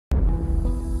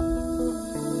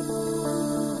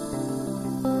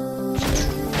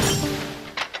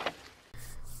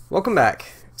Welcome back.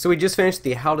 So we just finished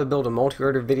the how to build a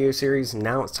multi-rotor video series.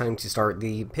 Now it's time to start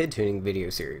the PID tuning video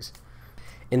series.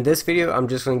 In this video, I'm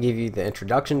just going to give you the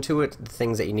introduction to it, the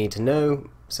things that you need to know,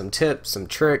 some tips, some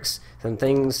tricks, some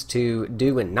things to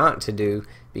do and not to do,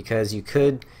 because you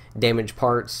could damage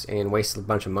parts and waste a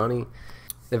bunch of money.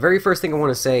 The very first thing I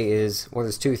want to say is, well,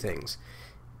 there's two things.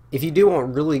 If you do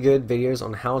want really good videos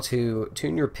on how to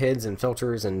tune your PIDs and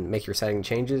filters and make your setting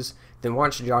changes, then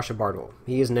watch Joshua Bartle.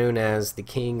 He is known as the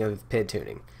king of PID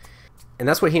tuning. And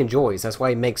that's what he enjoys. That's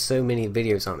why he makes so many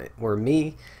videos on it. Where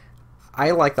me,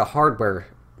 I like the hardware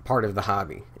part of the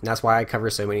hobby. And that's why I cover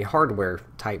so many hardware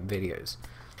type videos.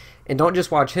 And don't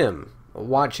just watch him.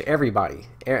 Watch everybody.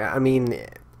 I mean,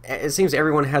 it seems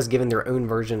everyone has given their own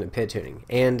version of PID tuning.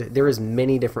 And there is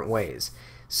many different ways.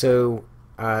 So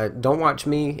don't watch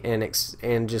me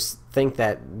and just think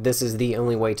that this is the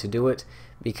only way to do it,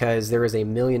 because there is a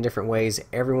million different ways.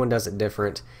 Everyone does it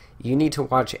different. You need to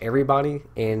watch everybody,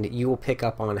 and you will pick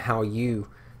up on how you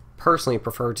personally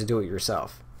prefer to do it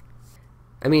yourself.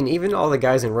 I mean, even all the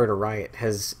guys in Rotor Riot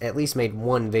has at least made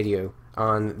one video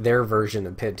on their version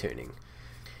of PID tuning.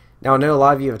 Now, I know a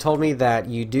lot of you have told me that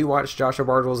you do watch Joshua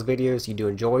Bartle's videos, you do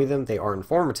enjoy them, they are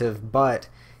informative, but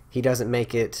he doesn't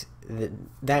make it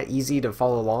that easy to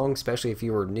follow along, especially if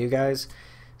you were new guys.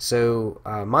 So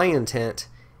my intent,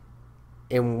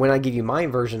 and when I give you my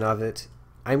version of it,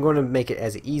 I'm going to make it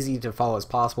as easy to follow as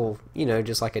possible, you know,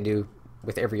 just like I do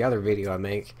with every other video I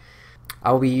make.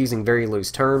 I'll be using very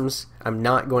loose terms. I'm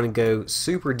not going to go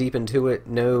super deep into it,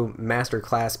 no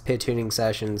masterclass PID tuning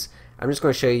sessions. I'm just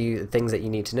going to show you the things that you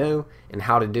need to know and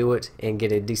how to do it and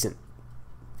get a decent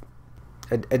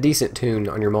tune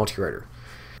on your multi-rotor.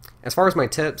 As far as my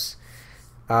tips,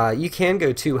 you can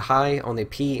go too high on the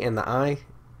P and the I,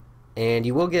 and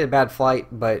you will get a bad flight,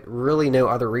 but really no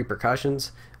other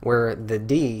repercussions. Where the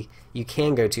D, you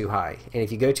can go too high, and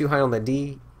if you go too high on the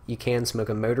D, you can smoke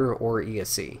a motor or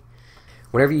ESC.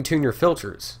 Whenever you tune your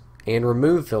filters and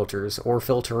remove filters or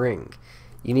filtering,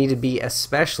 you need to be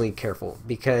especially careful,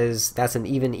 because that's an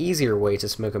even easier way to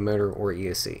smoke a motor or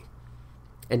ESC.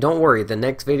 And don't worry, the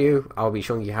next video I'll be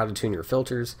showing you how to tune your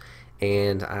filters,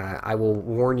 and I will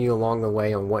warn you along the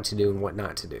way on what to do and what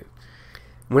not to do.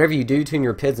 Whenever you do tune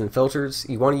your PIDs and filters,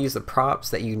 you want to use the props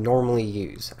that you normally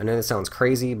use. I know this sounds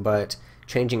crazy, but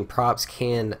changing props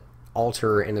can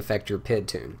alter and affect your PID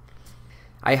tune.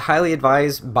 I highly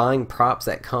advise buying props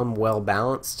that come well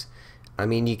balanced. I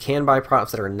mean, you can buy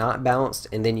props that are not balanced,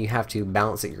 and then you have to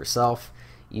balance it yourself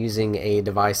using a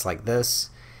device like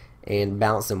this, and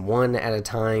balance them one at a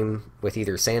time with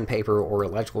either sandpaper or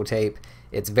electrical tape.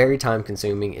 It's very time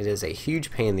consuming. It is a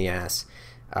huge pain in the ass,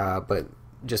 but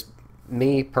just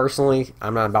me personally,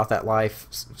 I'm not about that life.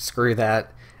 Screw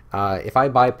that. If I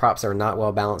buy props that are not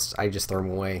well balanced, I just throw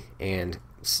them away and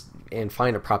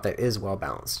find a prop that is well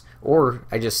balanced, or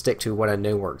I just stick to what I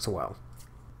know works well.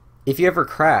 If you ever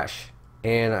crash,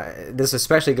 and this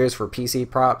especially goes for PC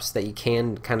props that you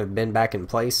can kind of bend back in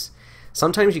place,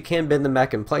 sometimes you can bend them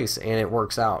back in place and it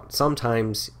works out.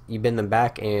 Sometimes you bend them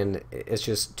back and it's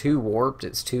just too warped,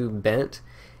 it's too bent,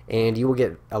 and you will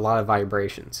get a lot of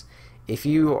vibrations. If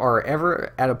you are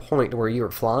ever at a point where you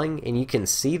are flying and you can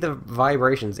see the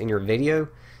vibrations in your video,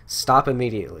 stop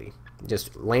immediately.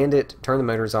 Just land it, turn the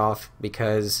motors off,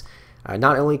 because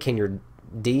not only can your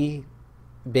D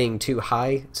being too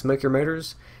high smoke your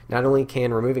motors, not only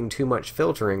can removing too much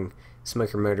filtering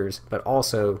smoke your motors, but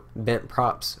also bent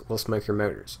props will smoke your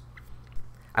motors.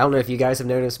 I don't know if you guys have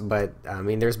noticed, but I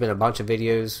mean, there's been a bunch of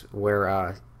videos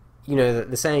where you know,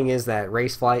 the saying is that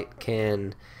race flight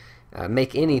can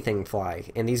make anything fly,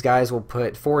 and these guys will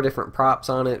put 4 different props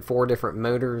on it, 4 different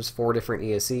motors, 4 different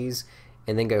ESCs,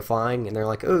 and then go flying, and they're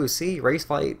like, oh, see, race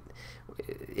flight,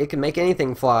 it can make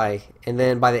anything fly. And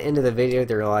then by the end of the video,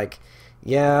 they're like,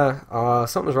 yeah,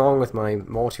 something's wrong with my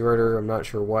multi-rotor, I'm not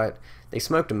sure what. They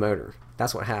smoked a motor.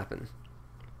 That's what happened.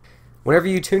 Whenever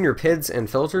you tune your PIDs and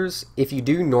filters, if you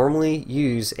do normally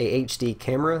use a HD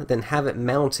camera, then have it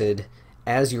mounted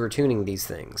as you are tuning these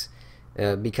things.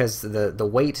 Because the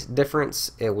weight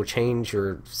difference, it will change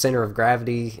your center of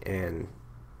gravity and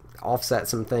offset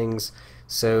some things.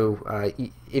 So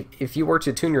if you were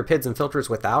to tune your PIDs and filters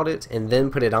without it and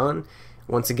then put it on,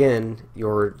 once again,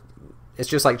 it's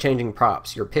just like changing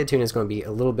props. Your PID tune is going to be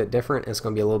a little bit different, and it's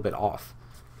going to be a little bit off.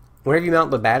 Whenever you mount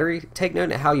the battery, take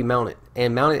note of how you mount it,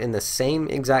 and mount it in the same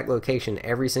exact location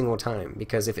every single time,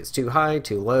 because if it's too high,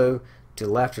 too low, to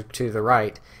the left or to the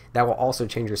right, that will also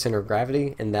change your center of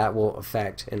gravity, and that will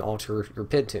affect and alter your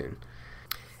PID tune.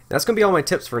 That's going to be all my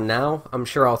tips for now. I'm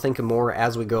sure I'll think of more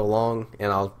as we go along,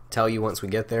 and I'll tell you once we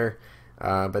get there,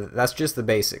 but that's just the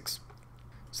basics.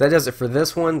 So that does it for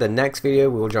this one. The next video,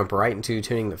 we will jump right into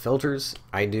tuning the filters.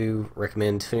 I do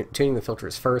recommend tuning the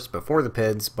filters first before the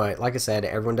PIDs, but like I said,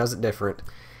 everyone does it different.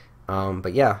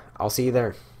 But yeah, I'll see you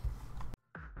there.